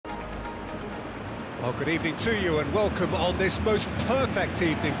Well, good evening to you and welcome on this most perfect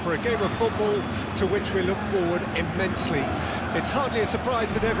evening for a game of football to which we look forward immensely. It's hardly a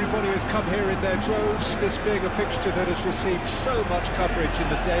surprise that everybody has come here in their droves, this being a fixture that has received so much coverage in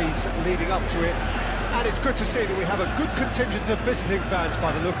the days leading up to it. And it's good to see that we have a good contingent of visiting fans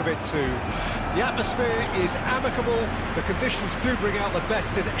by the look of it too. The atmosphere is amicable, the conditions do bring out the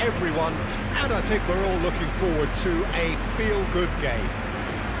best in everyone, and I think we're all looking forward to a feel-good game.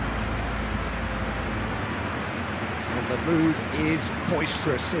 The mood is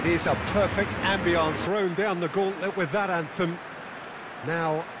boisterous. It is a perfect ambience. Thrown down the gauntlet with that anthem.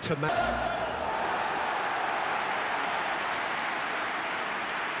 Now to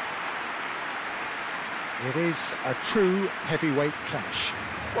It is a true heavyweight clash.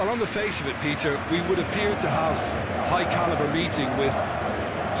 Well, on the face of it, Peter, we would appear to have a high-caliber meeting with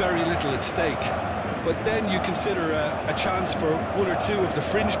very little at stake. But then you consider a chance for one or two of the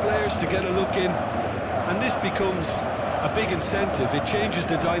fringe players to get a look in, and this becomes a big incentive. It changes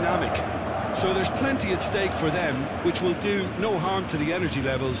the dynamic. So there's plenty at stake for them, which will do no harm to the energy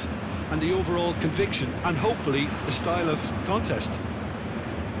levels and the overall conviction, and hopefully the style of contest.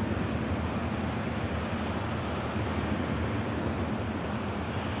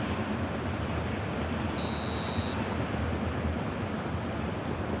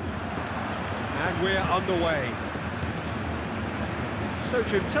 And we're underway. So,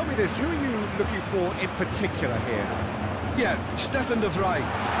 Jim, tell me this, who are you looking for in particular here? Yeah, Stefan de Vrij.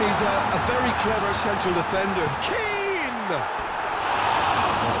 He's a very clever central defender. Keane!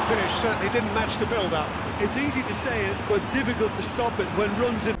 The finish certainly didn't match the build-up. It's easy to say it, but difficult to stop it when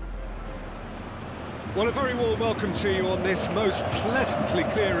runs in. Well, a very warm welcome to you on this most pleasantly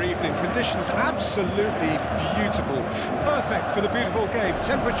clear evening. Conditions absolutely beautiful. Perfect for the beautiful game.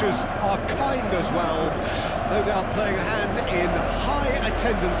 Temperatures are kind as well. No doubt playing a hand in high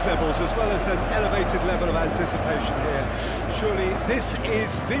attendance levels as well as an elevated level of anticipation here. Surely this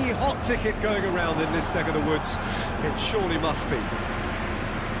is the hot ticket going around in this neck of the woods. It surely must be.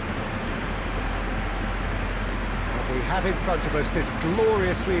 And we have in front of us this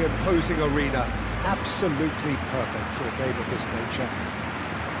gloriously imposing arena. Absolutely perfect for a game of this nature.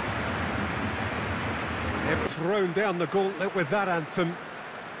 They've thrown down the gauntlet with that anthem.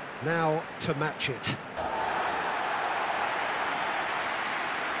 Now to match it.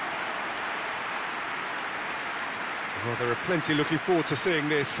 Well, there are plenty looking forward to seeing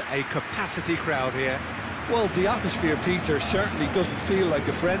this. A capacity crowd here. Well, the atmosphere, Peter, certainly doesn't feel like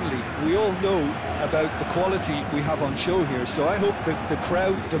a friendly. We all know about the quality we have on show here, so I hope that the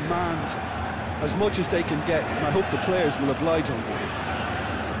crowd demand as much as they can get, and I hope the players will oblige on that.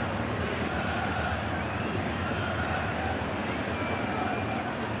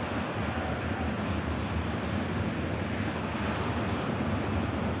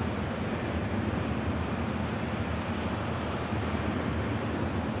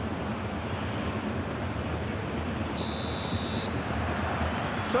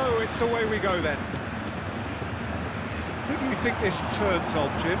 So it's away we go then. Who do you think this turns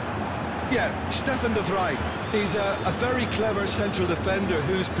on, Jim? Yeah, Stefan de Vrij. He's a very clever central defender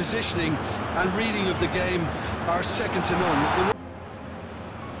whose positioning and reading of the game are second to none.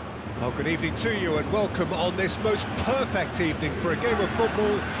 Well, good evening to you and welcome on this most perfect evening for a game of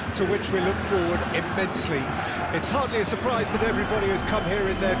football to which we look forward immensely. It's hardly a surprise that everybody has come here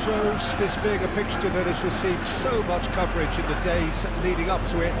in their droves, this being a fixture that has received so much coverage in the days leading up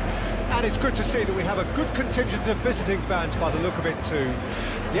to it. And it's good to see that we have a good contingent of visiting fans by the look of it too.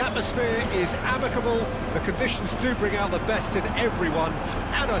 The atmosphere is amicable, the conditions do bring out the best in everyone,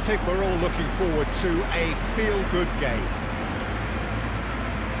 and I think we're all looking forward to a feel-good game.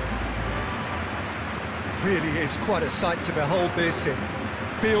 Really is quite a sight to behold this. It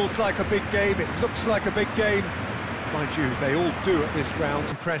feels like a big game, it looks like a big game. Mind you, they all do at this ground.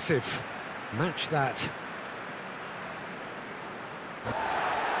 Impressive. Match that.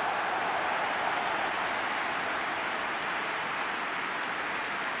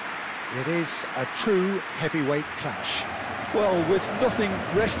 It is a true heavyweight clash. Well, with nothing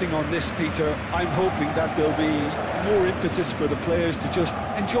resting on this, Peter, I'm hoping that there'll be more impetus for the players to just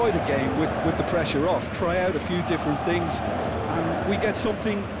enjoy the game with the pressure off, try out a few different things, and we get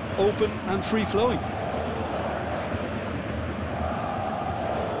something open and free-flowing.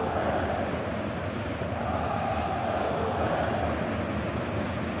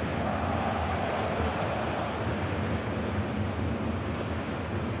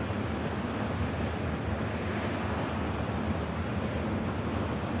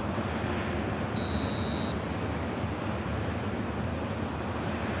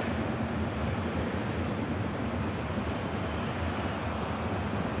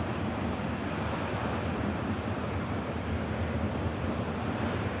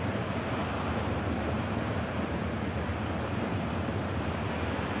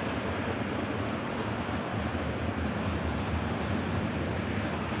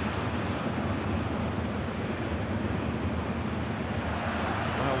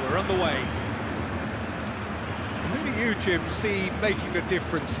 the way. Who do you, Jim, see making the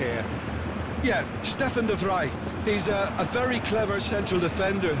difference here? Yeah, Stefan de Vrij. He's a very clever central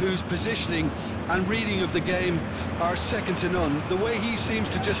defender whose positioning and reading of the game are second to none. The way he seems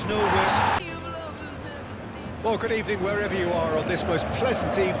to just know where... Well, good evening wherever you are on this most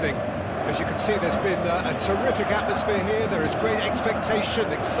pleasant evening. As you can see, there's been a terrific atmosphere here. There is great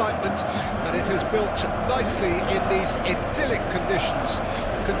expectation, excitement, and it has built nicely in these idyllic conditions.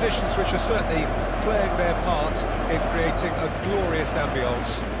 Conditions which are certainly playing their part in creating a glorious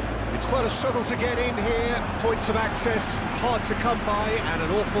ambience. It's quite a struggle to get in here, points of access hard to come by, and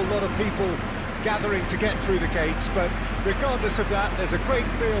an awful lot of people gathering to get through the gates, but regardless of that, there's a great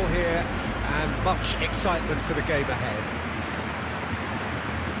feel here and much excitement for the game ahead.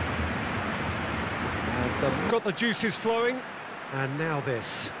 And got the juices flowing, and now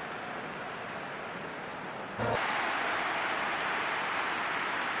this.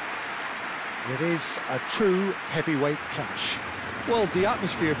 It is a true heavyweight clash. Well, the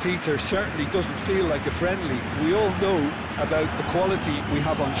atmosphere, Peter, certainly doesn't feel like a friendly. We all know about the quality we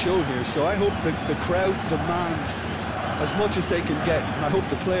have on show here, so I hope that the crowd demand as much as they can get, and I hope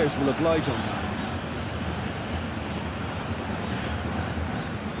the players will oblige on that.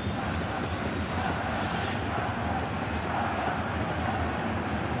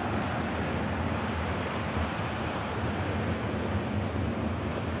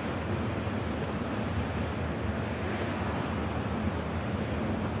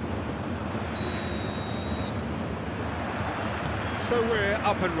 So we're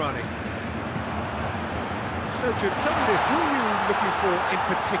up and running. So Jim, tell me this, who are you looking for in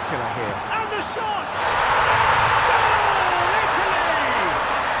particular here? And the shots! Goal, Italy!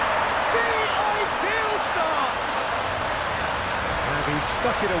 The ideal start! And he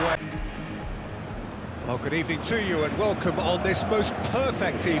stuck it away. Well, good evening to you and welcome on this most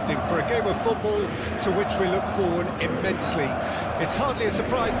perfect evening for a game of football to which we look forward immensely. It's hardly a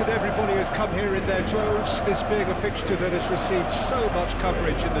surprise that everybody has come here in their droves, this being a fixture that has received so much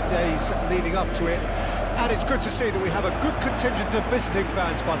coverage in the days leading up to it. And it's good to see that we have a good contingent of visiting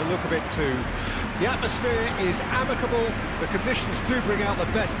fans by the look of it too. The atmosphere is amicable, the conditions do bring out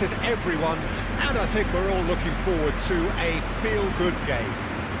the best in everyone, and I think we're all looking forward to a feel-good game.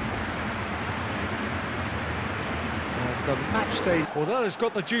 The match day, well, that has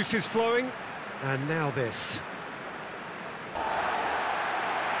got the juices flowing, and now this.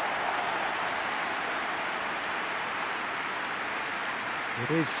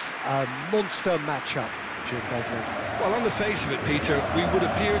 It is a monster matchup, Jim Bedley. Well, on the face of it, Peter, we would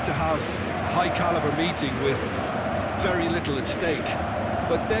appear to have a high-caliber meeting with very little at stake.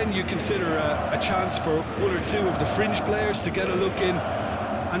 But then you consider a chance for one or two of the fringe players to get a look in,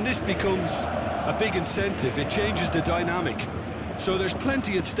 and this becomes a big incentive. It changes the dynamic. So there's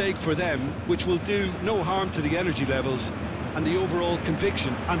plenty at stake for them, which will do no harm to the energy levels and the overall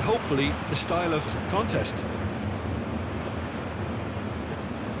conviction, and hopefully the style of contest.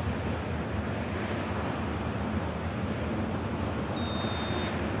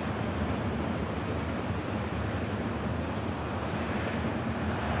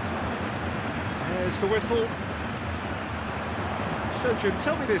 There's the whistle. So, Jim,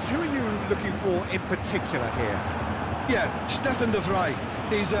 tell me this, who are you looking for in particular here? Yeah, Stefan de Vrij.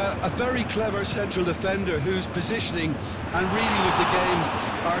 He's a very clever central defender whose positioning and reading of the game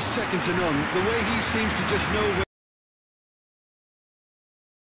are second to none. The way he seems to just know